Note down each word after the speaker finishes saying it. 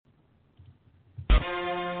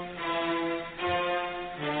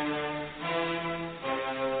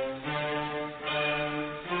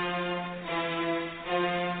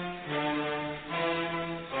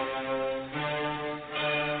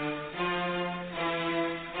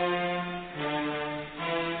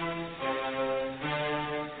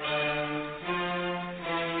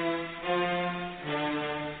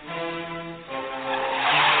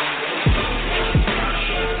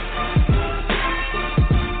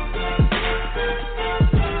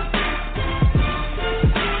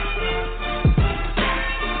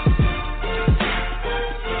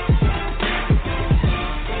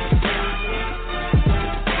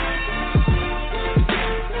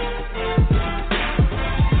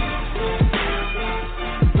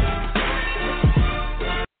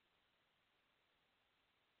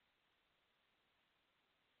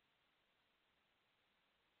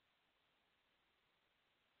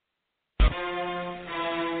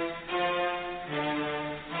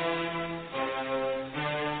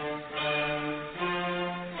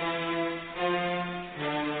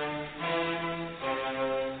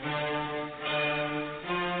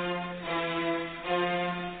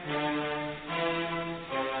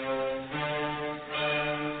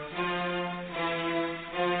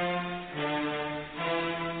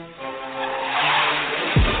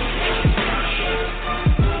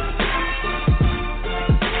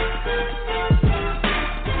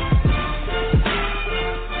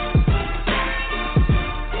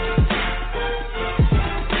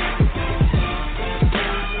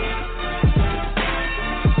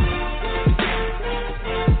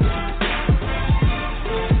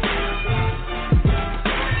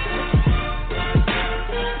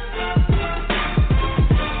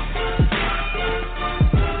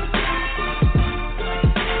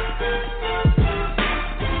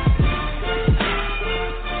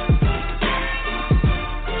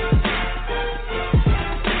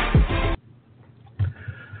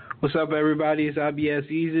What's up, everybody? It's IBS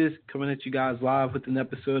Eases coming at you guys live with an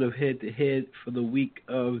episode of Head to Head for the week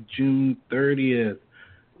of June 30th.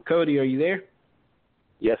 Cody, are you there?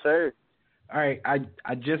 Yes, sir. All right,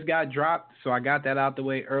 I just got dropped, so I got that out the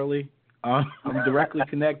way early. I'm directly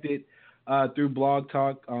connected through Blog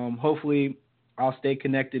Talk. Hopefully, I'll stay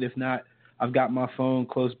connected. If not, I've got my phone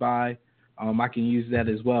close by. I can use that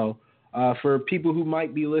as well. For people who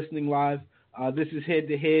might be listening live, this is Head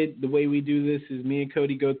to Head. The way we do this is me and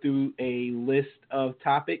Cody go through a list of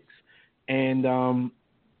topics, and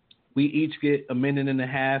we each get a minute and a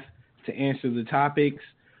half to answer the topics.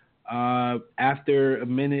 After a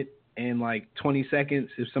minute and like 20 seconds,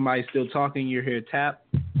 if somebody's still talking, you'll hear a tap.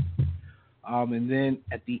 And then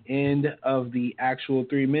at the end of the actual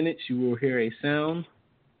 3 minutes, you will hear a sound.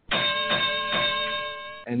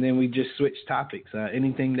 And then we just switch topics.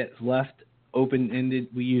 Anything that's left open-ended,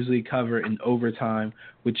 we usually cover in overtime,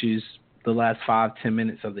 which is the last 5-10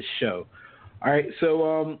 minutes of the show. All right,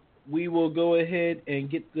 so we will go ahead and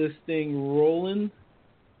get this thing rolling.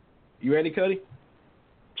 You ready, Cody?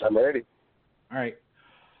 I'm ready. All right.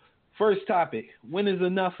 First topic, when is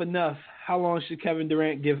enough enough? How long should Kevin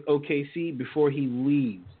Durant give OKC before he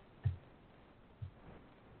leaves?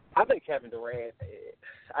 I think Kevin Durant,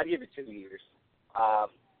 I'd give it 2 years. I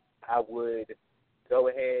would go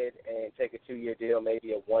ahead and take a 2-year deal,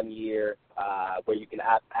 maybe a 1 year where you can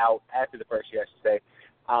opt out after the first year, I should say.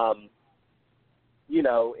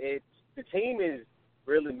 The team is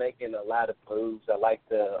really making a lot of moves. I like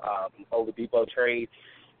the Oladipo trade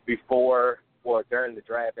during the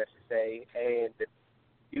draft, I should say. And,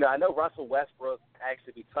 I know Russell Westbrook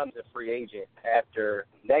actually becomes a free agent after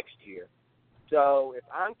next year. So if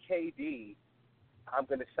I'm KD, I'm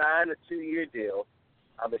going to sign a 2-year deal.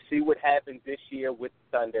 I'm going to see what happens this year with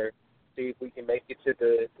the Thunder, see if we can make it to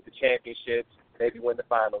the championships, maybe win the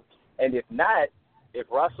finals. And if not, if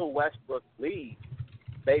Russell Westbrook leaves,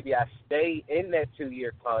 maybe I stay in that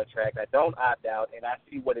 2-year contract, I don't opt out, and I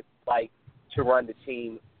see what it's like to run the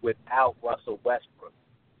team without Russell Westbrook.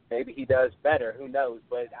 Maybe he does better, who knows.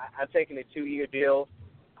 But I'm taking a 2-year deal,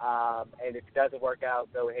 and if it doesn't work out,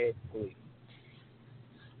 go ahead, please.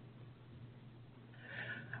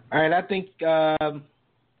 All right, I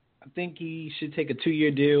think he should take a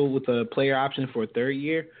 2-year deal with a player option for a 3rd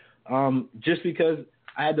year. Just because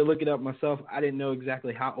I had to look it up myself. I didn't know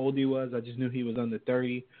exactly how old he was. I just knew he was under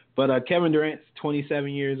 30. But Kevin Durant's 27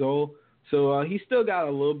 years old, so he's still got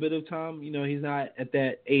a little bit of time. He's not at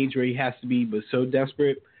that age where he has to be, but so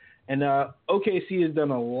desperate. And OKC has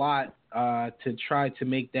done a lot to try to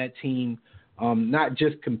make that team not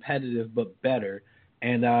just competitive but better.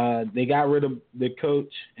 And they got rid of the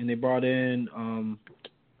coach, and they brought in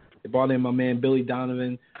my man Billy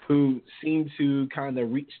Donovan, who seemed to kind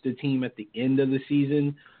of reach the team at the end of the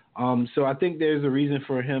season. So I think there's a reason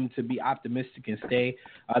for him to be optimistic and stay.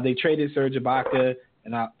 They traded Serge Ibaka,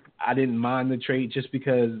 and I didn't mind the trade just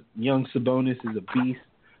because young Sabonis is a beast.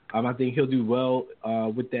 I think he'll do well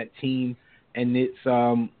with that team, and it's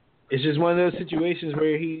just one of those situations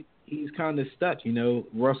where he's kind of stuck.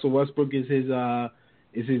 Russell Westbrook is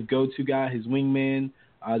his go-to guy, his wingman.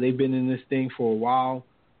 They've been in this thing for a while.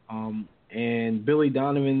 And Billy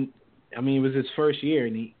Donovan, it was his first year,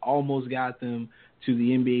 and he almost got them to the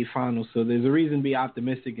NBA Finals. So there's a reason to be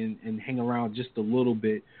optimistic and hang around just a little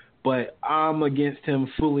bit. But I'm against him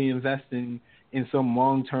fully investing in some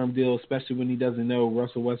long-term deal, especially when he doesn't know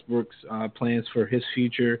Russell Westbrook's plans for his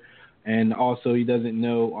future. And also he doesn't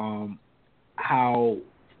know how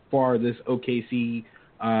far this OKC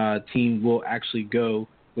team will actually go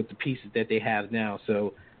with the pieces that they have now.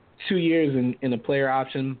 So 2 years in a player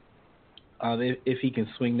option, if he can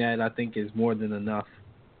swing that, I think is more than enough.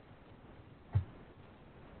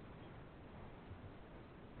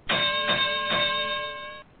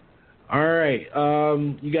 All right.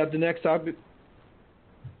 You got the next topic?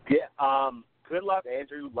 Yeah. Good luck,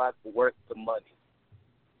 Andrew Luck, worth the money.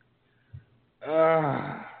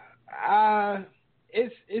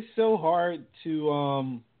 It's so hard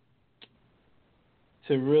to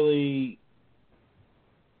really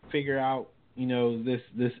figure out,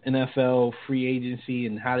 this NFL free agency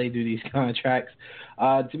and how they do these contracts.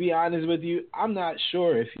 To be honest with you, I'm not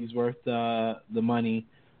sure if he's worth the money.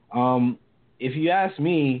 If you ask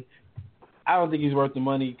me, I don't think he's worth the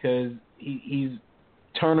money because he's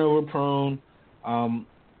turnover prone.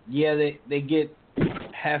 They get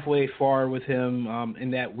halfway far with him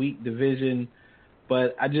in that weak division,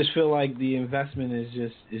 but I just feel like the investment is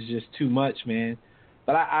just too much, man.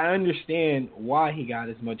 But I understand why he got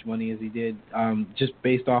as much money as he did, just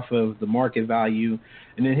based off of the market value.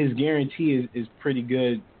 And then his guarantee is pretty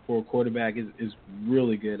good for a quarterback, is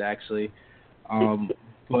really good, actually.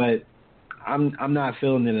 but I'm not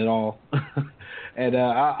feeling it at all. And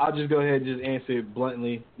I'll just go ahead and just answer it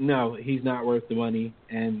bluntly. No, he's not worth the money,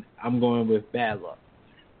 and I'm going with bad luck.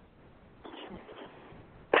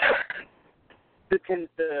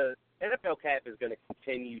 The NFL cap is going to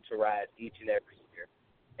continue to rise each and every year,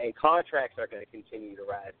 and contracts are going to continue to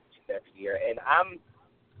rise each and every year. And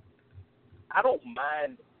I don't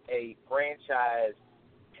mind a franchise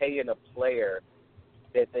paying a player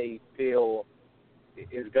that they feel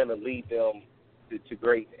is going to lead them to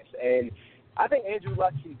greatness. And I think Andrew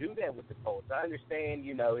Luck can do that with the Colts. I understand,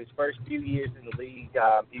 his first few years in the league,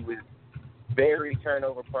 he was very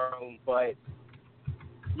turnover prone, but,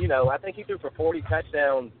 I think he threw for 40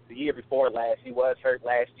 touchdowns the year before last. He was hurt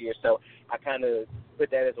last year, so I kind of put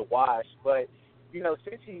that as a wash. But,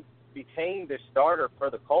 since he became the starter for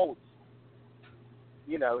the Colts,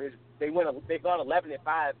 they've gone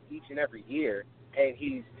 11-5 each and every year, and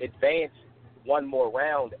he's advanced one more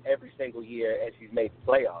round every single year as he's made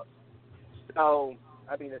the playoffs. So,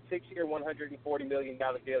 a 6-year, $140 million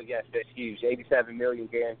deal, yes, that's huge. $87 million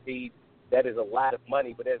guaranteed. That is a lot of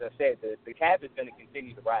money. But as I said, the cap is going to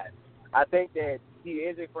continue to rise. I think that he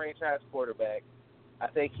is a franchise quarterback. I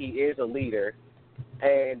think he is a leader.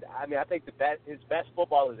 And, I think his best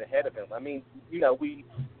football is ahead of him.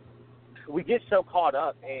 We get so caught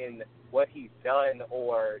up in what he's done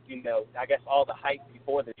or, I guess all the hype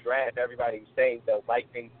before the draft. Everybody was saying the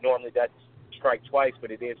lightning normally doesn't strike twice,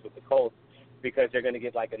 but it is with the Colts because they're going to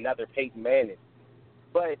get like another Peyton Manning.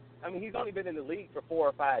 But, he's only been in the league for 4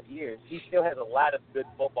 or 5 years. He still has a lot of good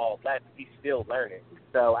football left. He's still learning.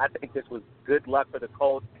 So I think this was good luck for the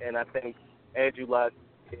Colts, and I think Andrew Luck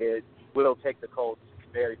will take the Colts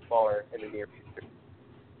very far in the near future.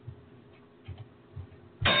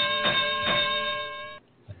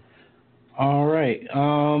 All right.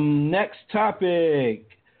 Next topic,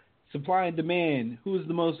 supply and demand. Who is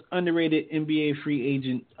the most underrated NBA free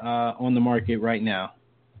agent on the market right now?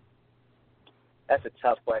 That's a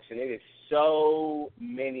tough question. It is so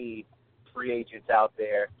many free agents out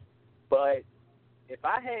there. But if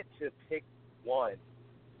I had to pick one,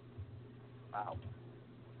 wow.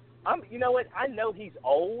 You know what? I know he's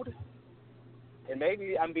old, and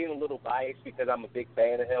maybe I'm being a little biased because I'm a big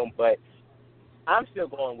fan of him, but I'm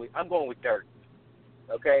going with Dirk.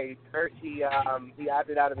 Okay, Dirk, he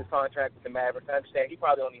opted out of his contract with the Mavericks. I understand he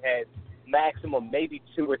probably only had maximum maybe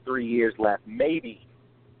 2 or 3 years left, maybe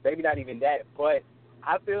not even that. But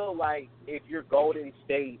I feel like if you're Golden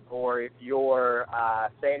State or if you're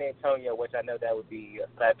San Antonio, which I know that would be a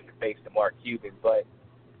slap in the face to Mark Cuban, but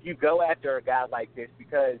you go after a guy like this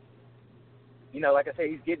because, like I said,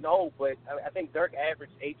 he's getting old, but I think Dirk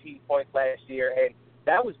averaged 18 points last year, and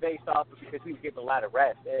that was based off of because he was getting a lot of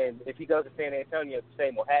rest. And if he goes to San Antonio, the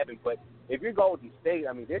same will happen. But if you're Golden State,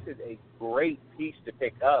 this is a great piece to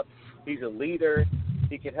pick up. He's a leader.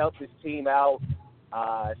 He can help his team out,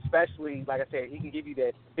 especially, like I said, he can give you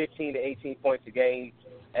that 15 to 18 points a game.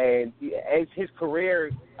 And as his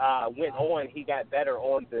career went on, he got better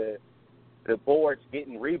on the boards,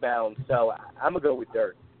 getting rebounds. So I'm going to go with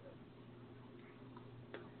Dirk.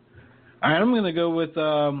 All right, I'm going to go with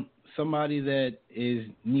somebody that is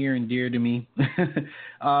near and dear to me.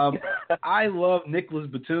 I love Nicholas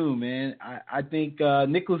Batum, man. I think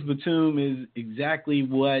Nicholas Batum is exactly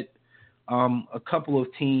what a couple of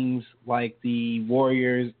teams like the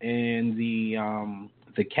Warriors and the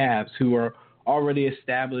Cavs, who are already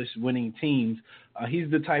established winning teams,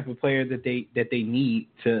 he's the type of player that they need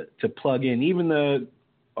to plug in. Even the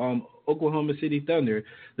Oklahoma City Thunder,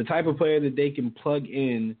 the type of player that they can plug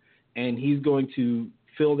in, and he's going to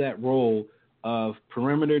fill that role of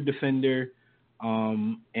perimeter defender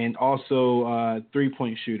and also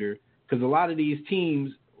three-point shooter. Because a lot of these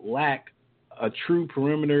teams lack a true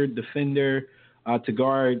perimeter defender to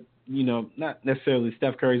guard, not necessarily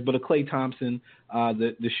Steph Curry, but a Klay Thompson,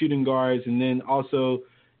 the shooting guards, and then also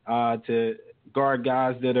to guard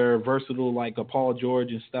guys that are versatile like a Paul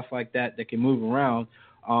George and stuff like that can move around.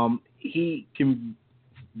 He can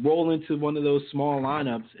roll into one of those small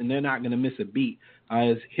lineups, and they're not going to miss a beat.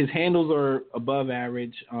 His handles are above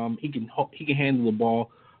average. He can handle the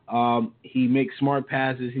ball. He makes smart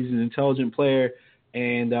passes. He's an intelligent player,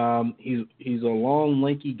 and he's a long,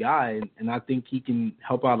 lanky guy, and I think he can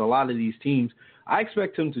help out a lot of these teams. I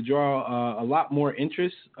expect him to draw a lot more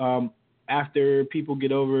interest after people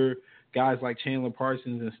get over guys like Chandler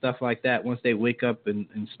Parsons and stuff like that once they wake up and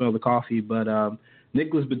smell the coffee. But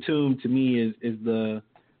Nicholas Batum, to me, is the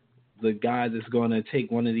guy that's going to take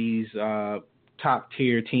one of these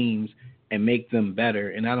top-tier teams and make them better.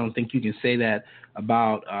 And I don't think you can say that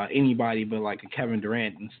about anybody but like a Kevin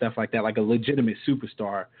Durant and stuff like that, like a legitimate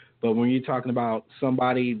superstar. But when you're talking about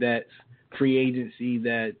somebody that's free agency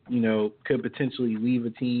that, could potentially leave a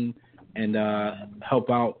team and help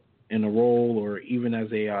out in a role or even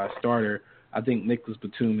as a starter, I think Nicholas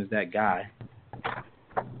Batum is that guy.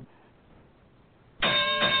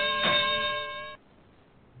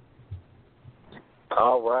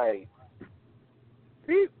 All right.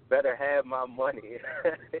 He better have my money.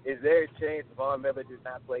 Is there a chance Von Miller does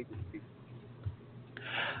not play this season?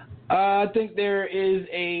 I think there is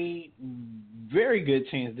a very good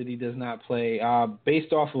chance that he does not play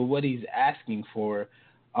based off of what he's asking for.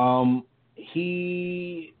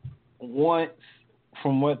 He wants,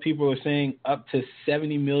 from what people are saying, up to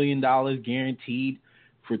 $70 million guaranteed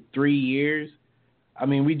for 3 years. I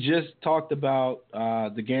mean, we just talked about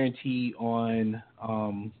the guarantee on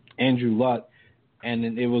Andrew Luck,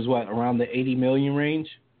 and it was around the $80 million range?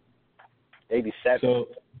 87. So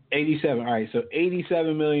 87. All right, so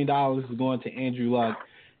 $87 million is going to Andrew Luck,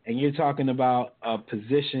 and you're talking about a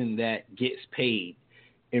position that gets paid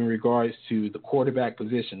in regards to the quarterback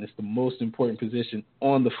position. It's the most important position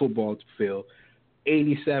on the football field.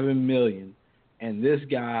 $87 million, and this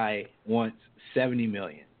guy wants $70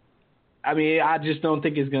 million. I mean, I just don't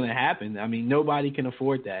think it's going to happen. I mean, nobody can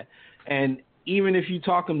afford that. And even if you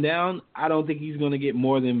talk him down, I don't think he's going to get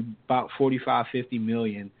more than about $45, $50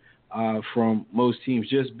 million from most teams,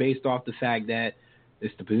 just based off the fact that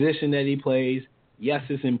it's the position that he plays. Yes,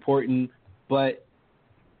 it's important, but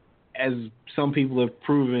as some people have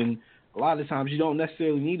proven, a lot of times you don't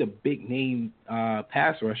necessarily need a big-name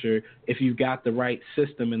pass rusher if you've got the right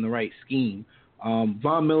system and the right scheme.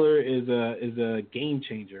 Von Miller is a game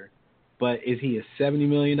changer, but is he a $70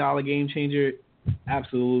 million game changer?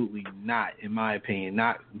 Absolutely not, in my opinion.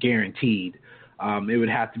 Not guaranteed. It would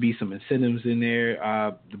have to be some incentives in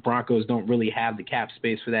there. The Broncos don't really have the cap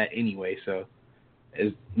space for that anyway, so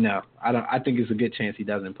no, I think it's a good chance he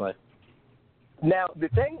doesn't play. Now, the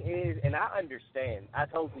thing is, and I understand, I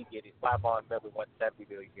totally get it, why Von Miller wants $70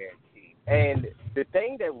 million guaranteed. And the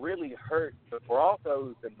thing that really hurt the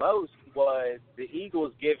Broncos the most was the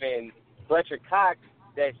Eagles giving Fletcher Cox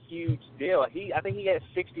that huge deal. I think he has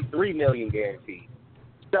 $63 million guaranteed.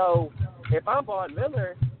 So if I'm Von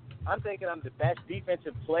Miller, I'm thinking I'm the best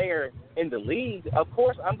defensive player in the league. Of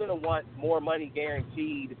course, I'm going to want more money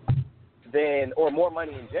guaranteed or more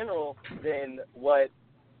money in general than what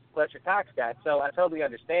Fletcher Cox got. So I totally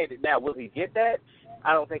understand it. Now, will he get that?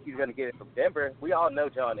 I don't think he's going to get it from Denver. We all know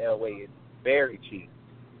John Elway is very cheap.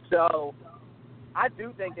 So I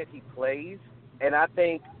do think that he plays, and I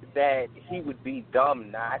think that he would be dumb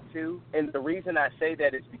not to. And the reason I say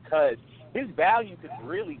that is because his value could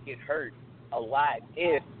really get hurt a lot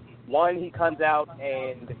if, one, he comes out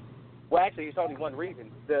and, well, actually, it's only one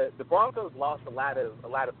reason. The Broncos lost a lot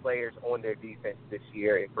of players on their defense this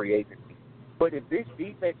year in free agency. But if this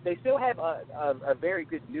defense, they still have a very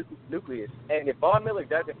good nucleus. And if Von Miller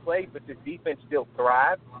doesn't play, but this defense still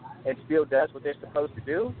thrives and still does what they're supposed to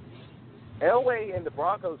do, Elway and the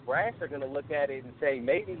Broncos brass are going to look at it and say,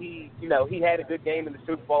 maybe he had a good game in the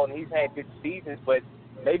Super Bowl and he's had good seasons, but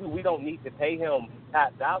maybe we don't need to pay him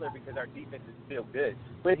top dollar because our defense is still good.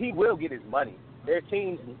 But he will get his money. There are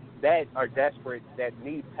teams that are desperate, that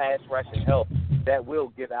need pass rushing help, that will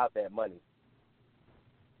give out that money.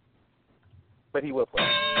 But he will play.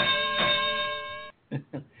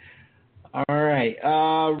 All right.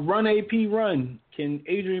 Run AP run. Can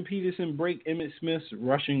Adrian Peterson break Emmitt Smith's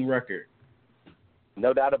rushing record?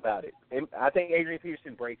 No doubt about it. I think Adrian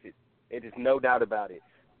Peterson breaks it. It is no doubt about it.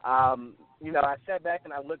 I sat back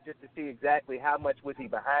and I looked just to see exactly how much was he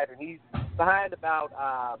behind, and he's behind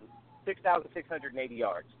about 6,680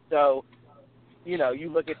 yards. So, you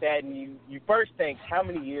look at that and you first think, how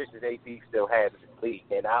many years does AP still have in the league?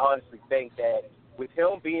 And I honestly think that with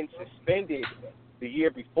him being suspended the year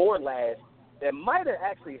before last, that might have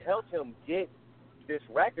actually helped him get this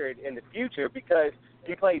record in the future because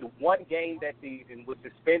he played one game that season, was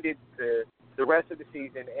suspended the rest of the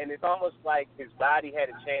season, and it's almost like his body had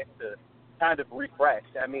a chance to kind of refresh.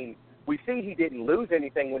 I mean, we see he didn't lose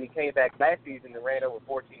anything when he came back last season and ran over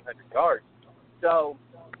 1,400 yards. So,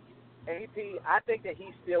 AP, I think that he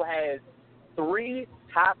still has 3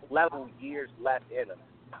 top-level years left in him.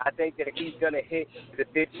 I think that he's going to hit the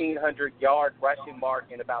 1,500-yard rushing mark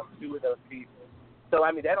in about 2 of those seasons. So,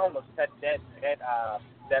 I mean, that almost cuts that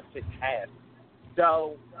deficit in half.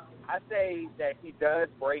 So, I say that he does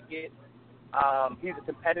break it. He's a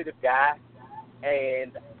competitive guy,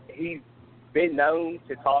 and he's been known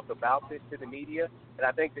to talk about this to the media, and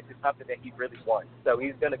I think this is something that he really wants. So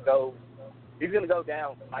he's going to go He's going to go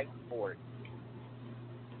down fighting for it.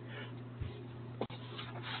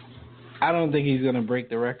 I don't think he's going to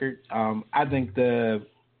break the record. I think the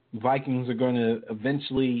Vikings are going to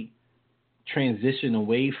eventually transition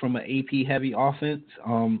away from an AP-heavy offense.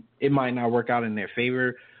 It might not work out in their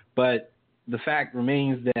favor, but the fact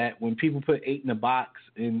remains that when people put 8 in the box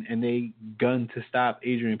and they gun to stop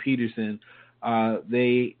Adrian Peterson,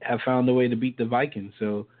 they have found a way to beat the Vikings.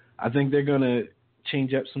 So I think they're going to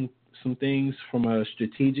change up some things from a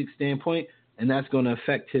strategic standpoint, and that's going to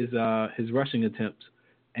affect his rushing attempts.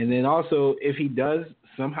 And then also, if he does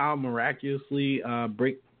somehow miraculously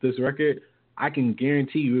break this record, I can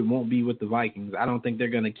guarantee you it won't be with the Vikings. I don't think they're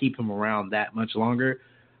going to keep him around that much longer.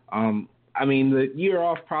 I mean, the year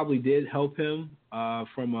off probably did help him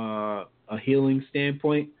from a healing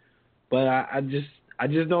standpoint, but I just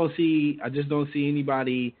don't see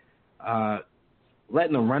anybody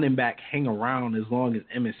letting a running back hang around as long as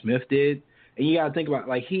Emmitt Smith did. And you got to think about,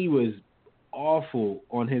 like, he was awful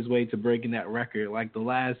on his way to breaking that record. Like the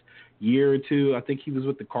last year or two, I think he was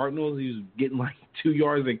with the Cardinals. He was getting like 2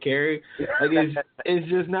 yards a carry. Like it's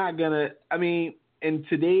just not gonna. I mean, in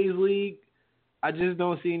today's league, I just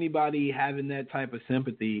don't see anybody having that type of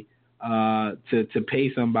sympathy to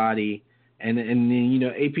pay somebody. And then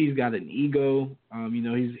AP's got an ego.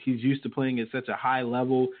 He's used to playing at such a high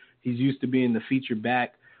level. He's used to being the featured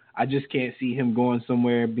back. I just can't see him going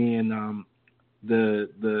somewhere being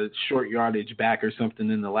the short yardage back or something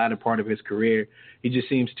in the latter part of his career. He just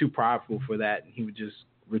seems too powerful for that. He would just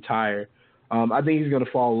retire. I think he's going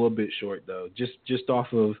to fall a little bit short, though, just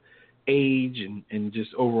off of age and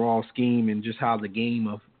just overall scheme and just how the game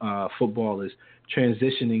of football is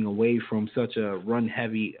transitioning away from such a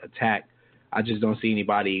run-heavy attack. I just don't see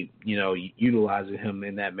anybody, utilizing him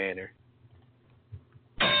in that manner.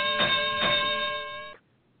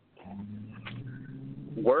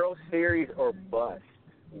 World Series or bust?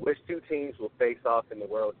 Which two teams will face off in the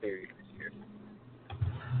World Series this year?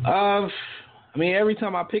 I mean, every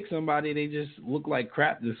time I pick somebody, they just look like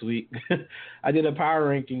crap this week. I did a power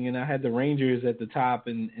ranking, and I had the Rangers at the top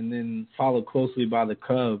and then followed closely by the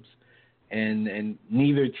Cubs. And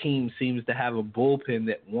neither team seems to have a bullpen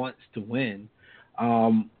that wants to win.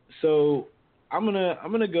 So I'm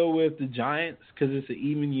gonna go with the Giants because it's an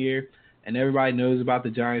even year, and everybody knows about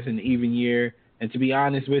the Giants in an even year. And to be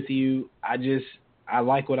honest with you, I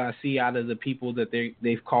like what I see out of the people that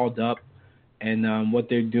they've called up and what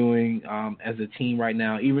they're doing as a team right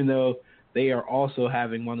now, even though they are also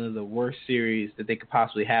having one of the worst series that they could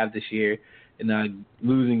possibly have this year and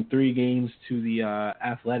losing 3 games to the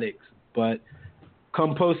Athletics. But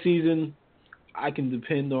come postseason, I can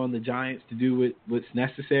depend on the Giants to do what's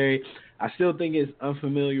necessary. I still think it's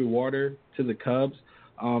unfamiliar water to the Cubs.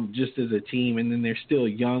 Just as a team, and then they're still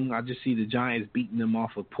young. I just see the Giants beating them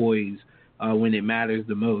off of poise when it matters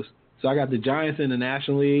the most. So I got the Giants in the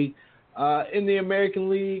National League. In the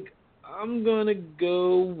American League, I'm going to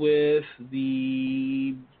go with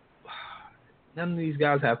none of these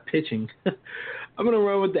guys have pitching. I'm going to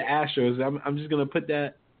run with the Astros. I'm just going to put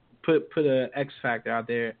a X factor out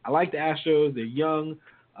there. I like the Astros. They're young.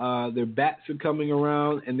 Their bats are coming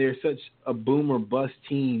around, and they're such a boom or bust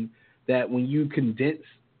team that when you condense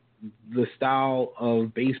the style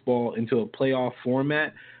of baseball into a playoff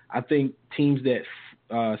format, I think teams that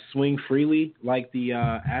swing freely like the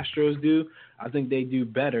Astros do, I think they do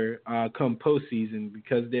better come postseason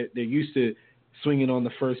because they're used to swinging on the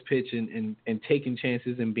first pitch and taking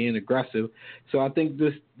chances and being aggressive. So I think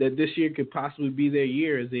this year could possibly be their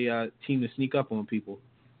year as a team to sneak up on people.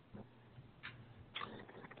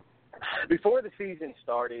 Before the season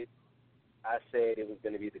started, I said it was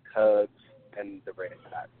going to be the Cubs and the Red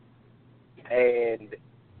Sox. And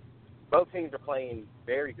both teams are playing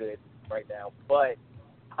very good right now. But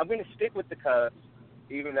I'm going to stick with the Cubs,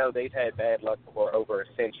 even though they've had bad luck for over a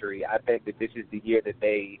century. I think that this is the year that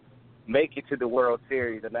they make it to the World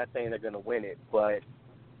Series. I'm not saying they're going to win it, but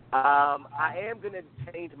I am going to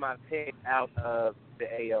change my pick out of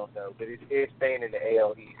the AL, though. But it is staying in the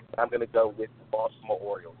AL East. I'm going to go with the Baltimore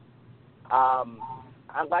Orioles.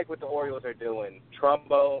 I like what the Orioles are doing.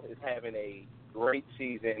 Trumbo is having a great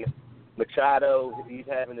season. Machado, he's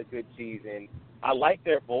having a good season. I like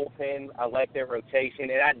their bullpen. I like their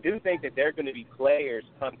rotation. And I do think that there are going to be players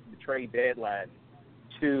come to the trade deadline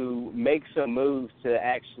to make some moves to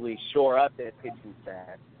actually shore up that pitching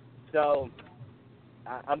staff. So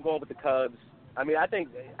I'm going with the Cubs. I mean, I think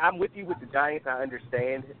I'm with you with the Giants. I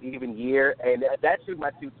understand even year. And that's who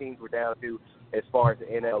my two teams were down to as far as the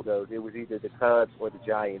NL goes. It was either the Cubs or the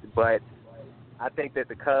Giants. But I think that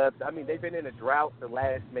the Cubs, I mean, they've been in a drought the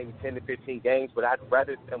last maybe 10 to 15 games, but I'd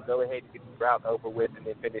rather them go ahead and get the drought over with and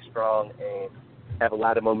then finish strong and have a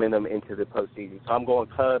lot of momentum into the postseason. So I'm going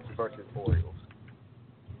Cubs versus Orioles.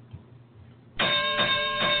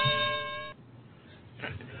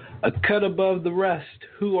 A cut above the rest.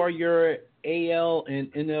 Who are your AL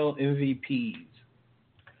and NL MVPs?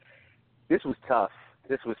 This was tough.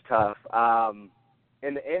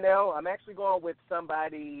 In the NL, I'm actually going with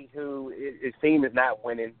somebody who his team is not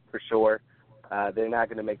winning for sure. They're not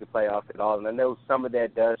going to make the playoffs at all. And I know some of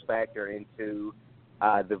that does factor into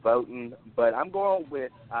the voting, but I'm going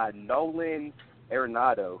with Nolan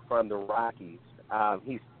Arenado from the Rockies.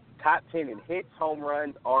 He's top 10 in hits, home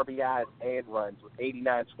runs, RBIs, and runs with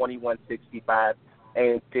 89, 21, 65,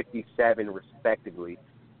 and 57 respectively.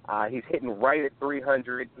 He's hitting right at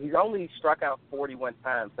 300. He's only struck out 41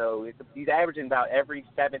 times, so he's averaging about every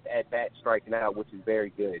seventh at-bat striking out, which is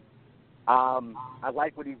very good. I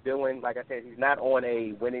like what he's doing. Like I said, he's not on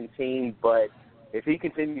a winning team, but if he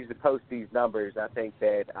continues to post these numbers, I think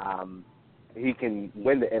that he can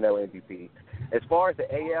win the NL MVP. As far as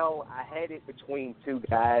the AL, I had it between two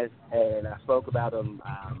guys, and I spoke about them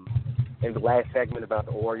in the last segment about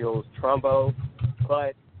the Orioles, Trumbo,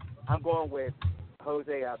 but I'm going with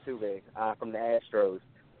Jose Altuve from the Astros.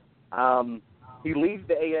 He leads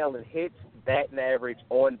the AL in hits, batting average,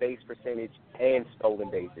 on-base percentage, and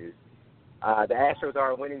stolen bases. The Astros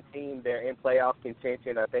are a winning team. They're in playoff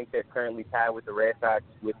contention. I think they're currently tied with the Red Sox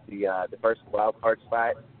with the first wild card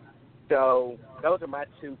spot. So those are my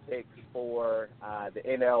two picks for the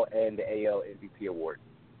NL and the AL MVP award.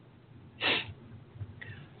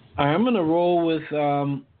 All right, I'm gonna roll with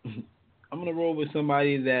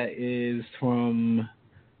somebody that is from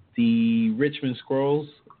the Richmond Squirrels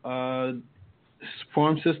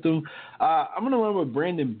farm system. I'm gonna run with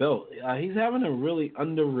Brandon Belt. He's having a really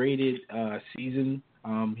underrated season.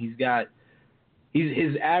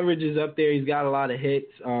 His average is up there. He's got a lot of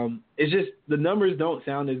hits. It's just the numbers don't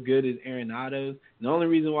sound as good as Arenado's. The only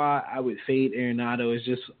reason why I would fade Arenado is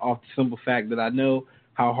just off the simple fact that I know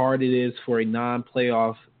how hard it is for a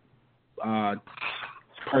non-playoff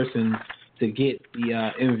person to get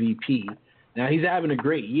the MVP. Now, he's having a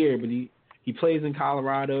great year, but he plays in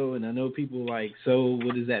Colorado, and I know people like, so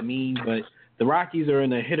what does that mean? But the Rockies are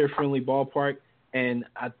in a hitter-friendly ballpark, and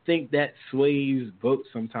I think that sways votes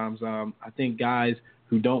sometimes. I think guys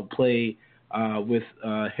who don't play with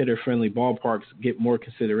hitter-friendly ballparks get more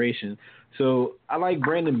consideration. So I like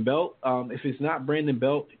Brandon Belt. If it's not Brandon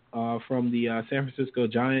Belt from the San Francisco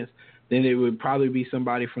Giants, then it would probably be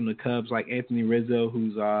somebody from the Cubs like Anthony Rizzo,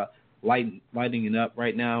 who's lighting it up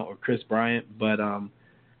right now, or Chris Bryant. But,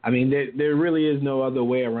 I mean, there really is no other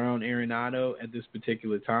way around Arenado at this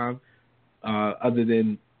particular time other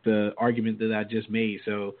than the argument that I just made.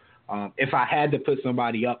 So if I had to put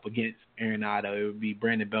somebody up against Arenado, it would be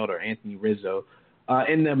Brandon Belt or Anthony Rizzo.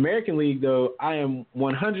 In the American League, though, I am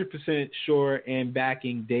 100% sure and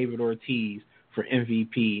backing David Ortiz for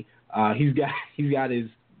MVP. He's got his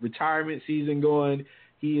retirement season going.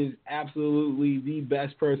 He is absolutely the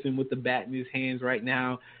best person with the bat in his hands right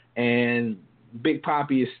now, and Big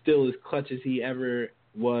Papi is still as clutch as he ever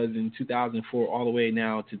was in 2004 all the way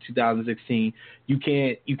now to 2016. You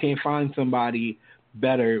can't find somebody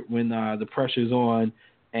better when the pressure's on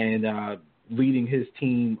and leading his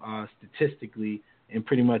team statistically in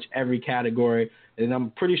pretty much every category. And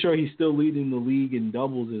I'm pretty sure he's still leading the league in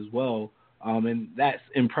doubles as well. And that's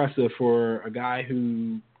impressive for a guy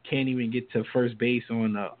who can't even get to first base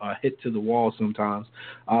on a hit to the wall sometimes.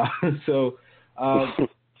 So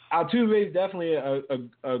Altuve is definitely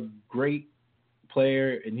a great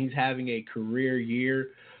player, and he's having a career year.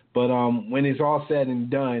 But when it's all said and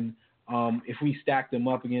done, if we stack them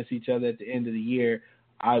up against each other at the end of the year,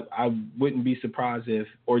 I wouldn't be surprised if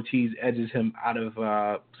Ortiz edges him out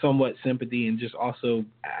of somewhat sympathy and just also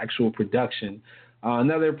actual production.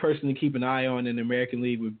 Another person to keep an eye on in the American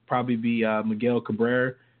League would probably be Miguel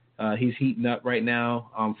Cabrera. He's heating up right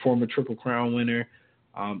now, former Triple Crown winner.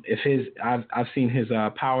 I've seen his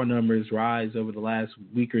power numbers rise over the last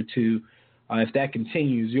week or two. If that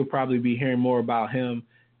continues, you'll probably be hearing more about him.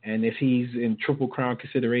 And if he's in Triple Crown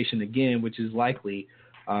consideration again, which is likely,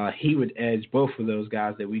 he would edge both of those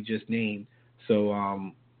guys that we just named. So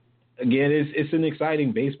again, it's an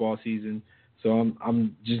exciting baseball season. So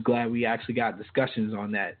I'm just glad we actually got discussions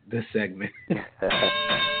on this segment.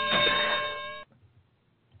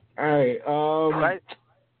 All right. Right.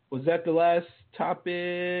 Was that the last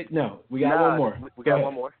topic? No, we got one more. We got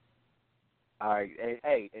one more. All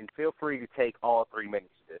right. And feel free to take all 3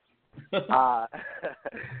 minutes of this.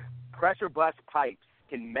 Pressure bust pipes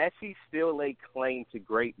can Messi still lay claim to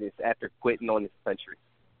greatness after quitting on his country?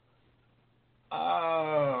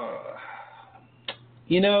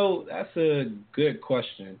 That's a good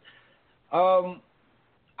question. I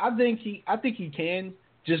think he can,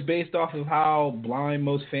 just based off of how blind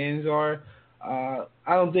most fans are. I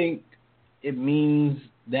don't think it means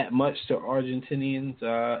that much to Argentinians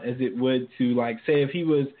as it would to, like, say if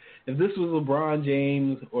this was LeBron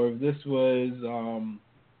James, or if this was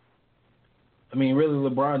really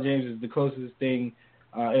LeBron James is the closest thing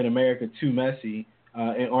in America to Messi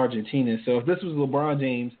in Argentina. So if this was LeBron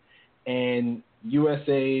James and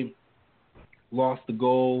USA lost the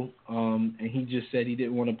goal, and he just said he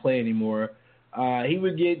didn't want to play anymore, he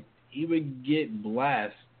would get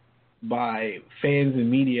blasted by fans and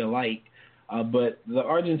media alike. But the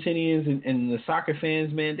Argentinians and the soccer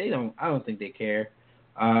fans, man, I don't think they care.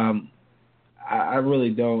 I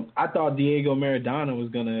really don't. I thought Diego Maradona was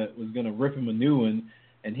gonna rip him a new one,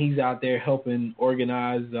 and he's out there helping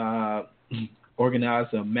organize a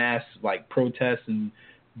mass protest and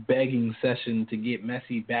begging session to get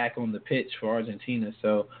Messi back on the pitch for Argentina.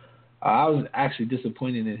 So I was actually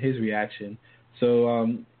disappointed in his reaction.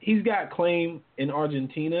 So he's got claim in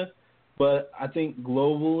Argentina, but I think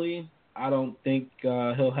globally, I don't think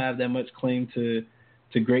he'll have that much claim to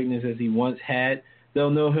greatness as he once had. They'll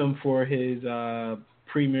know him for his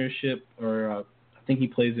premiership, or I think he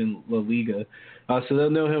plays in La Liga. So they'll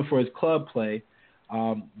know him for his club play.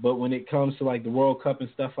 But when it comes to the World Cup and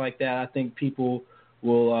stuff like that, I think people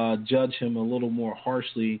will judge him a little more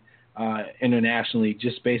harshly internationally,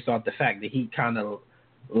 just based off the fact that he kind of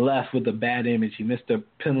left with a bad image. He missed a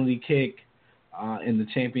penalty kick in the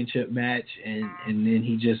championship match, and then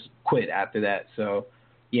he just quit after that. So,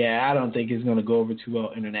 yeah, I don't think it's going to go over too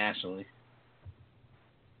well internationally.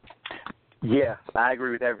 Yeah, I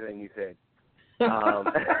agree with everything you said.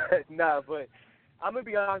 No, but I'm going to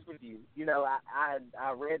be honest with you.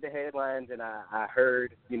 I read the headlines, and I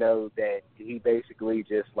heard, that he basically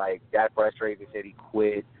just, got frustrated and said he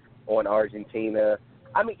quit on Argentina.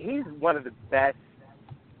 I mean, he's one of the best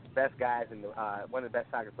guys one of the best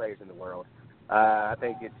soccer players in the world. I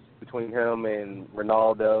think it's between him and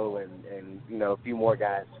Ronaldo and a few more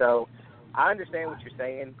guys. So I understand what you're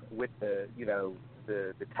saying with the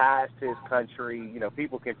ties to his country.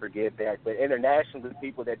 People can forget that. But internationally,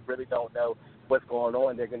 people that really don't know what's going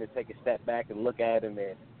on, they're going to take a step back and look at him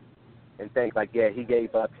and think yeah, he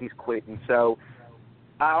gave up, he's quitting. So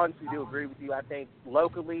I honestly do agree with you. I think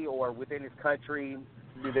locally or within his country,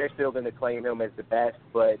 they're still going to claim him as the best,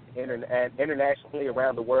 but internationally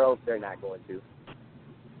around the world, they're not going to.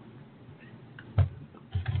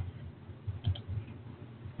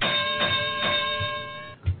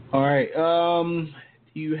 All right.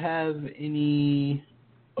 Do you have any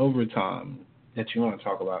overtime that you want to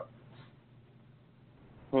talk about?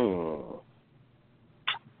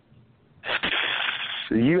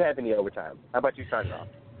 Do you have any overtime? How about you start it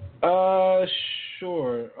off?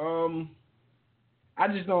 Sure. I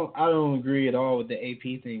don't agree at all with the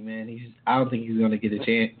AP thing, man. I don't think he's gonna get a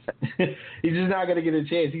chance. He's just not gonna get a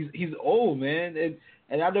chance. He's old, man,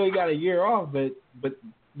 and I know he got a year off, but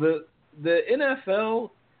the NFL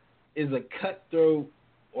is a cutthroat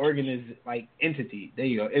entity. There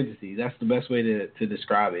you go, entity. That's the best way to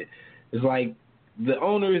describe it. It's like the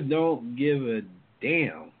owners don't give a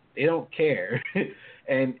damn. They don't care.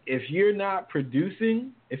 And if you're not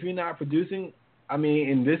producing, I mean,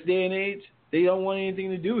 in this day and age, they don't want anything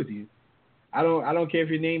to do with you. I don't care if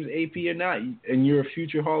your name's AP or not, and you're a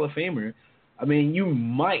future Hall of Famer. I mean, you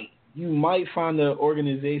might find an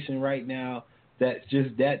organization right now that's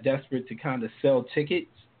just that desperate to kind of sell tickets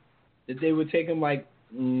that they would take him. I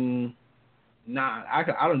don't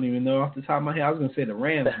even know off the top of my head. I was gonna say the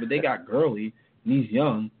Rams, but they got Gurley and he's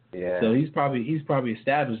young, so he's probably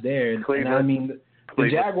established there. And I mean, the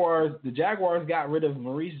Jaguars got rid of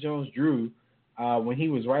Maurice Jones-Drew when he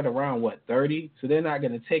was right around 30, so they're not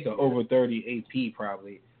going to take an over 30 AP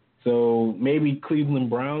probably. So maybe Cleveland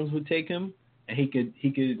Browns would take him, and he could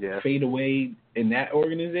fade away in that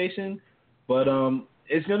organization. But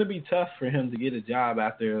it's going to be tough for him to get a job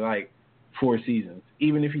after 4 seasons,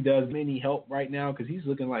 even if he does any help right now, because he's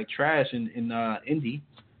looking like trash in Indy.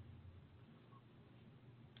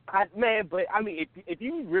 But I mean, if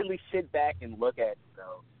you really sit back and look at it,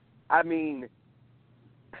 though, I mean,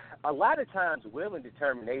 a lot of times will and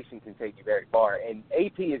determination can take you very far, and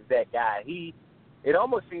AP is that guy. It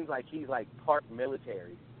almost seems like he's part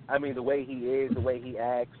military. I mean, the way he is, the way he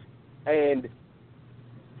acts, and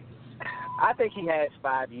I think he has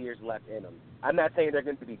 5 years left in him. I'm not saying they're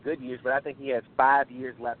going to be good years, but I think he has 5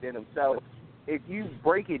 years left in him. So if you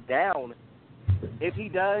break it down, if he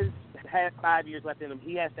does has 5 years left in him,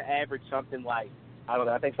 he has to average something like, I don't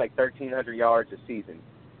know, I think it's like 1,300 yards a season.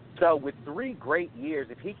 So with 3 great years,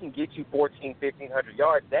 if he can get you 1,500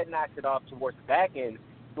 yards, that knocks it off towards the back end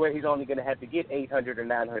where he's only going to have to get 800 or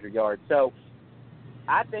 900 yards. So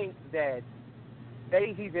I think that,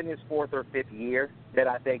 say he's in his 4th or 5th year, that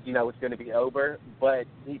I think, it's going to be over, but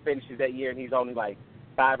he finishes that year and he's only like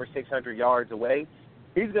 500 or 600 yards away,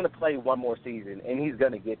 he's going to play one more season, and he's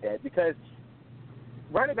going to get that because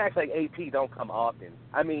running backs like AP don't come often.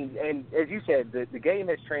 I mean, and as you said, the game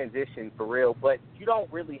has transitioned for real, but you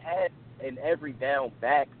don't really have an every down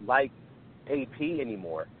back like AP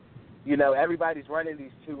anymore. Everybody's running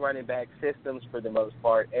these 2 running back systems for the most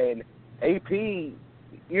part, and AP,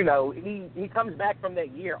 he comes back from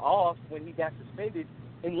that year off when he got suspended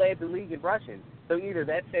and led the league in rushing. So either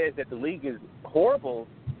that says that the league is horrible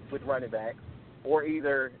with running backs, or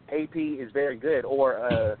either AP is very good, or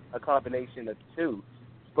a combination of the 2.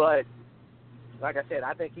 But like I said,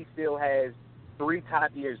 I think he still has 3 top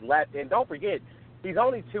years left. And don't forget, he's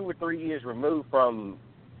only 2 or 3 years removed from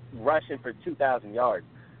rushing for 2,000 yards.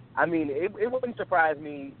 I mean, it wouldn't surprise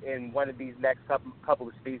me in one of these next couple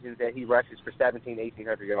of seasons that he rushes for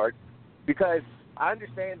 1,800 yards, because I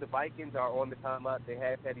understand the Vikings are on the come up. They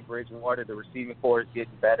have Teddy Bridgewater. The receiving corps is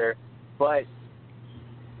getting better. But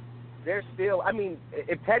they're still – I mean,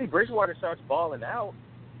 if Teddy Bridgewater starts balling out,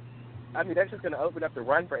 I mean, that's just going to open up the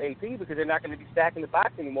run for AP because they're not going to be stacking the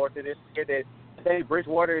box anymore because they're scared that Teddy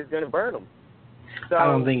Bridgewater is going to burn them. So, I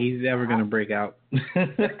don't think he's ever going to break out. I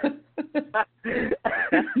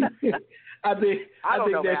think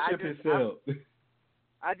that ship is sailed.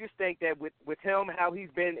 I just think that with him, how he's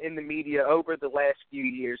been in the media over the last few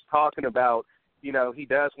years talking about, he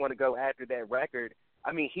does want to go after that record.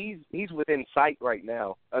 I mean, he's within sight right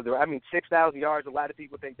now. 6,000 yards, a lot of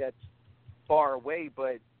people think that's far away,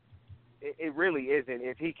 but it really isn't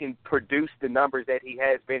if he can produce the numbers that he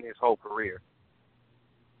has been his whole career.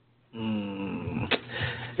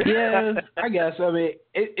 Yeah, I guess. I mean,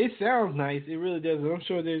 it sounds nice. It really does. I'm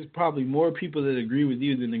sure there's probably more people that agree with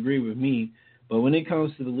you than agree with me. But when it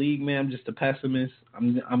comes to the league, man, I'm just a pessimist.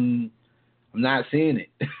 I'm not seeing it.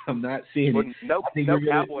 I'm not seeing it. No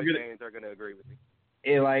Cowboys fans are going to agree with me.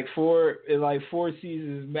 In like four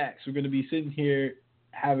seasons max, we're going to be sitting here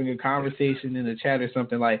having a conversation in a chat or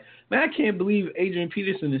something like, man, I can't believe Adrian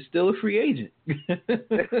Peterson is still a free agent.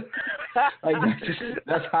 Like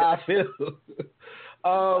that's how I feel.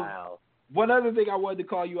 Wow. One other thing I wanted to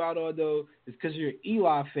call you out on though is because you're an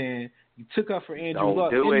Eli fan, you took up for Andrew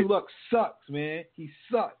Luck. Andrew Luck sucks, man. He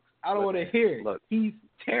sucks. I don't want to hear it. Look, he's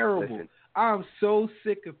terrible. Listen. I'm so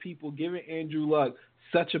sick of people giving Andrew Luck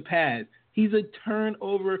such a pass. He's a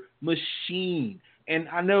turnover machine, and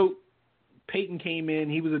I know Peyton came in,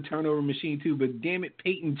 he was a turnover machine too, but damn it,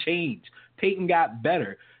 Peyton changed. Peyton got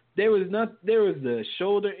better. There was the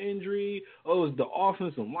shoulder injury, or it was the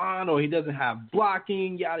offensive line, or he doesn't have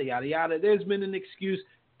blocking, yada, yada, yada. There's been an excuse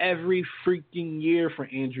every freaking year for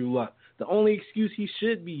Andrew Luck. The only excuse he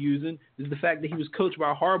should be using is the fact that he was coached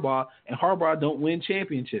by Harbaugh, and Harbaugh don't win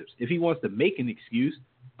championships. If he wants to make an excuse,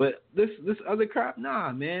 but this other crap,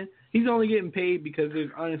 nah, man. He's only getting paid because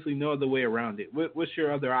there's honestly no other way around it. What's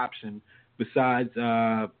your other option besides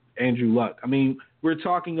Andrew Luck? I mean, we're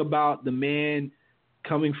talking about the man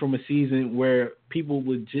coming from a season where people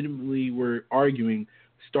legitimately were arguing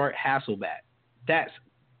start Hasselbeck. That's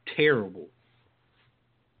terrible.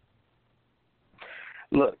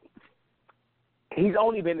 Look, he's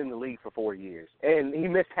only been in the league for 4 years, and he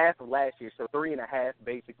missed half of last year, so 3.5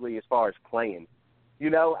 basically as far as playing.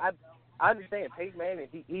 I understand Peyton Manning,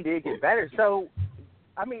 he did get better. So,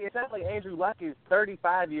 I mean, it's not like Andrew Luck is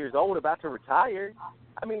 35 years old, about to retire.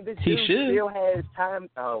 I mean, this dude still has time.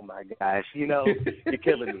 Oh, my gosh. You're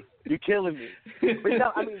killing me. You're killing me. But,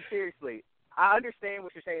 no, I mean, seriously, I understand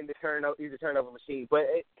what you're saying, he's a turnover machine.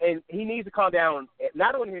 And he needs to calm down,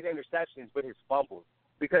 not only his interceptions, but his fumbles,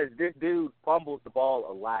 because this dude fumbles the ball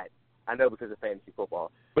a lot. I know because of fantasy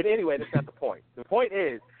football. But anyway, that's not the point. The point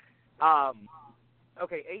is,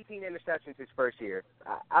 18 interceptions his first year.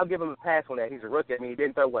 I'll give him a pass on that. He's a rookie. I mean, he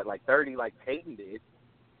didn't throw, 30 like Peyton did.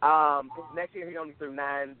 Next year he only threw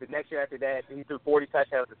 9. The next year after that, he threw 40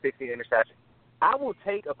 touchdowns and 16 interceptions. I will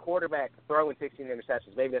take a quarterback throwing 16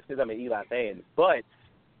 interceptions. Maybe that's because I'm an Eli fan. But,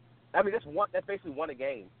 I mean, that's basically one a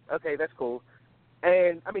game. Okay, that's cool.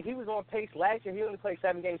 And, I mean, he was on pace last year. He only played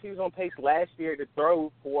 7 games. He was on pace last year to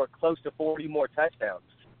throw for close to 40 more touchdowns.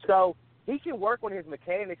 So, he can work on his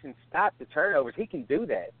mechanics and stop the turnovers. He can do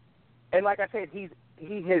that. And like I said, he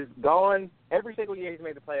has gone every single year he's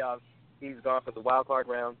made the playoffs. He's gone for the wild card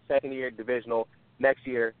round, second year divisional. Next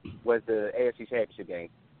year was the AFC Championship game.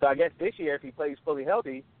 So I guess this year, if he plays fully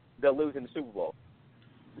healthy, they'll lose in the Super Bowl.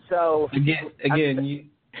 So again, you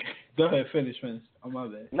go ahead, finish. I'm my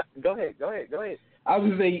bad. No, go ahead. I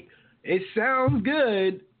was gonna say it sounds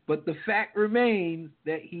good, but the fact remains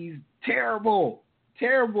that he's terrible.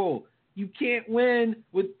 You can't win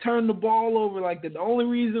with turn the ball over like that. The only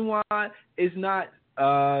reason why it's not,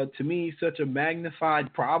 to me, such a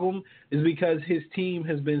magnified problem is because his team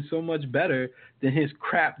has been so much better than his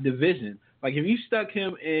crap division. Like, if you stuck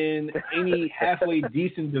him in any halfway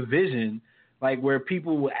decent division, like where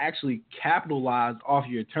people will actually capitalize off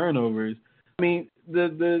your turnovers, I mean,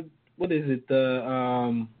 the what is it?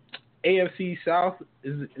 The AFC South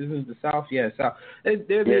isn't the South? Yeah, South.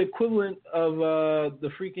 They're the equivalent of the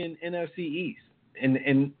freaking NFC East,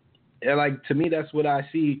 and like, to me, that's what I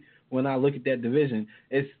see when I look at that division.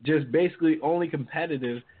 It's just basically only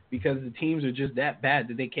competitive because the teams are just that bad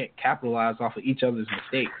that they can't capitalize off of each other's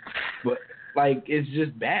mistakes. But like, it's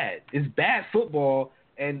just bad. It's bad football,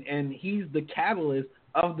 and he's the catalyst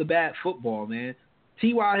of the bad football, man.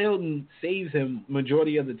 T.Y. Hilton saves him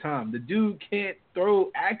majority of the time. The dude can't throw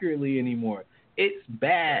accurately anymore. It's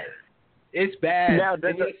bad. Now,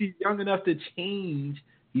 and yes, he's young enough to change.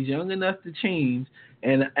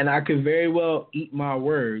 And I could very well eat my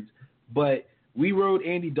words. But we rode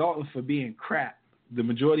Andy Dalton for being crap the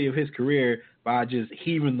majority of his career by just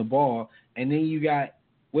heaving the ball. And then you got,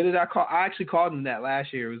 what did I call? I actually called him that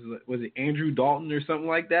last year. Was it Andrew Dalton or something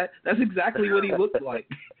like that? That's exactly what he looked like.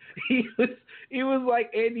 He was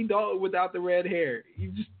like Andy Dalton without the red hair.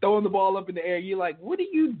 You just throwing the ball up in the air. You're like, what are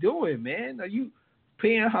you doing, man? Are you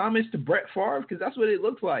paying homage to Brett Favre? Because that's what it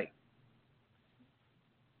looks like.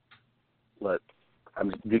 Look,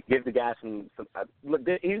 give the guy some. Look,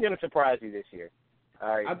 he's going to surprise you this year. All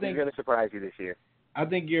right, he's going to surprise you this year. I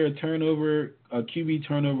think you're a QB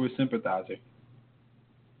turnover sympathizer.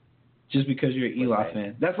 Just because you're an Eli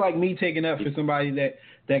fan. That's like me taking up for somebody that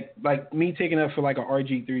like me taking up for like an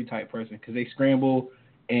RG3 type person, because they scramble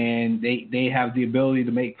and they have the ability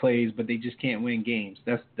to make plays, but they just can't win games.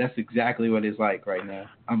 That's exactly what it's like right now.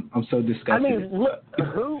 I'm so disgusted. I mean, look,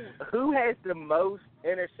 who has the most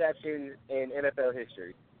interceptions in NFL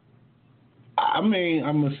history? I mean,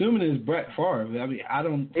 I'm assuming it's Brett Favre. I mean, I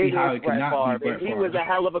don't see how it could not be Brett Favre. He was a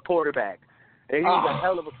hell of a quarterback.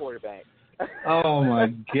 Oh my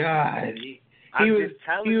God! He was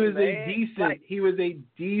a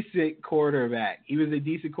decent quarterback.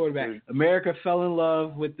 America fell in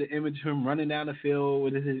love with the image of him running down the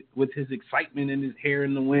field with his excitement and his hair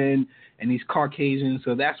in the wind, and he's Caucasian,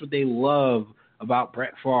 so that's what they love about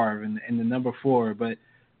Brett Favre and the number 4. But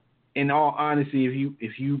in all honesty,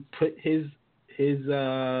 if you put his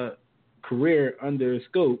career under a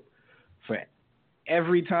scope, for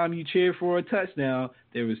every time you cheered for a touchdown,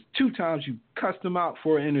 there was 2 times you cussed him out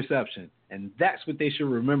for an interception, and that's what they should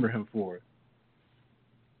remember him for.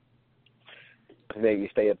 And then you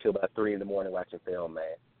stay up till about 3 a.m. watching film, man.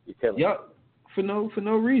 You're killing me. Yep. For no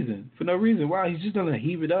reason. Wow, he's just gonna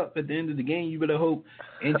heave it up at the end of the game. You better hope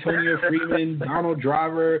Antonio Freeman, Donald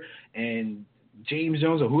Driver, and James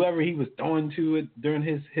Jones, or whoever he was throwing to it during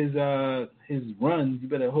his runs, you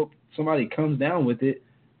better hope somebody comes down with it.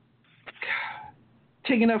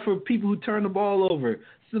 Taking up for people who turn the ball over.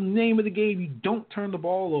 It's the name of the game. You don't turn the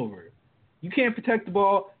ball over. You can't protect the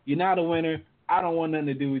ball. You're not a winner. I don't want nothing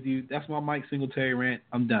to do with you. That's my Mike Singletary rant.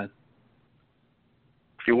 I'm done.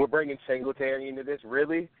 We're bringing Singletary into this,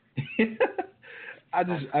 really? It's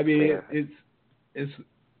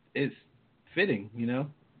fitting, you know.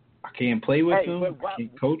 I can't play with him. I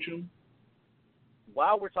can't coach him.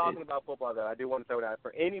 While we're talking about football, though, I do want to throw it out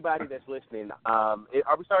for anybody that's listening. Are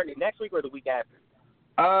we starting it next week or the week after?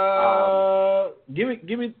 Give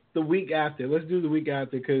me the week after. Let's do the week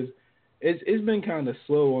after, because it's been kind of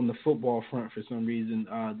slow on the football front for some reason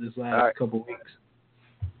this last couple weeks.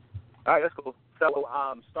 All right, that's cool. So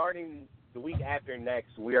starting the week after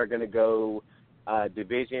next, we are going to go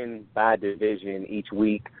division by division each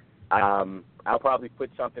week. I'll probably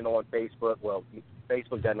put something on Facebook. Well,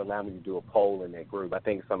 Facebook doesn't allow me to do a poll in that group. I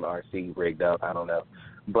think some RC rigged up. I don't know.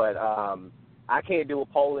 But I can't do a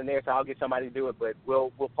poll in there, so I'll get somebody to do it. But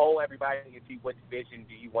we'll poll everybody and see what division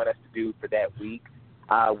do you want us to do for that week.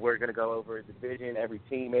 We're going to go over the division, every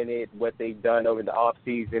team in it, what they've done over the off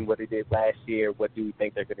season, what they did last year, what do we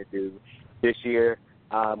think they're going to do this year.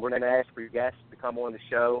 We're going to ask for guests to come on the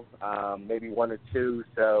show, maybe 1 or 2.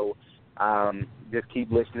 So just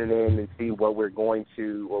keep listening in and see what we're going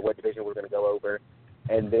to, or what division we're going to go over.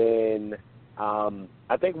 And then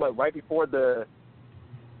I think right before the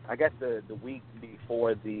week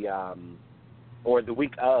before or the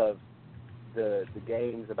week of the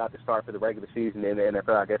games about to start for the regular season in the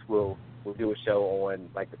NFL, I guess we'll We'll do a show on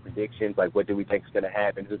like the predictions, like what do we think is going to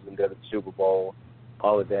happen, who's going to go to the Super Bowl,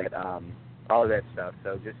 all of that stuff.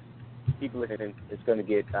 So just keep listening. It's going to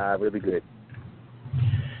get really good.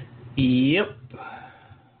 Yep,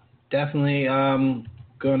 definitely.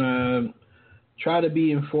 Gonna try to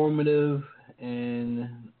be informative and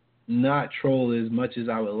not troll as much as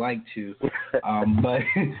I would like to. But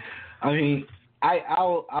I mean,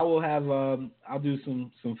 I will have I'll do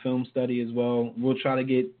some film study as well. We'll try to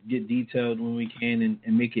get detailed when we can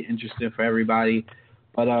and make it interesting for everybody.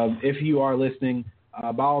 But if you are listening,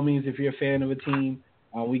 by all means, if you're a fan of a team,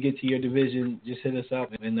 we get to your division, just hit us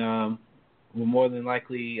up and we'll more than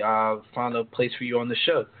likely find a place for you on the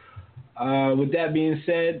show. With that being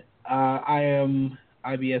said, I am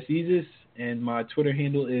IBS Easus, and my Twitter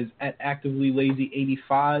handle is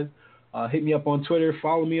 @ActivilyLazy85. Hit me up on Twitter.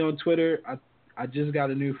 Follow me on Twitter. I just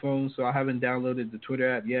got a new phone, so I haven't downloaded the Twitter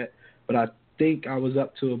app yet, but I think I was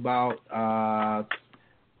up to about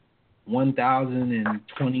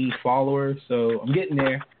 1,020 followers, so I'm getting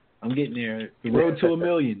there. The road to 1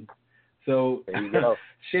 million. So there you go.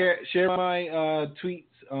 share my tweets.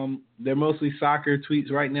 They're mostly soccer tweets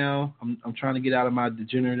right now. I'm trying to get out of my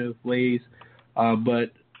degenerative ways,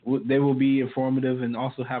 but they will be informative and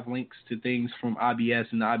also have links to things from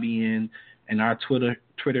IBS and IBN and our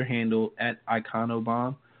Twitter handle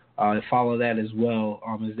 @IconoBomb. Follow that as well,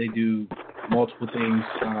 as they do multiple things: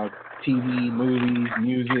 TV, movies,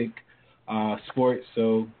 music, sports.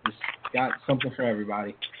 So it's got something for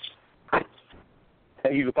everybody.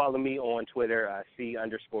 You can follow me on Twitter,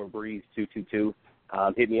 C_Breeze222.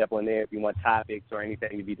 Hit me up on there if you want topics or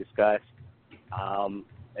anything to be discussed. And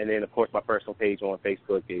then, of course, my personal page on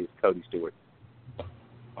Facebook is Cody Stewart.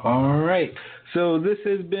 All right. So this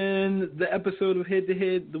has been the episode of Head to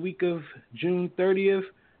Head, the week of June 30th.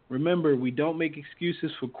 Remember, we don't make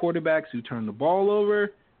excuses for quarterbacks who turn the ball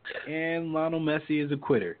over, and Lionel Messi is a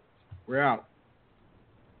quitter. We're out.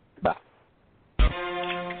 Bye.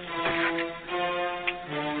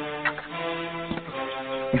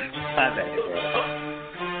 Bye.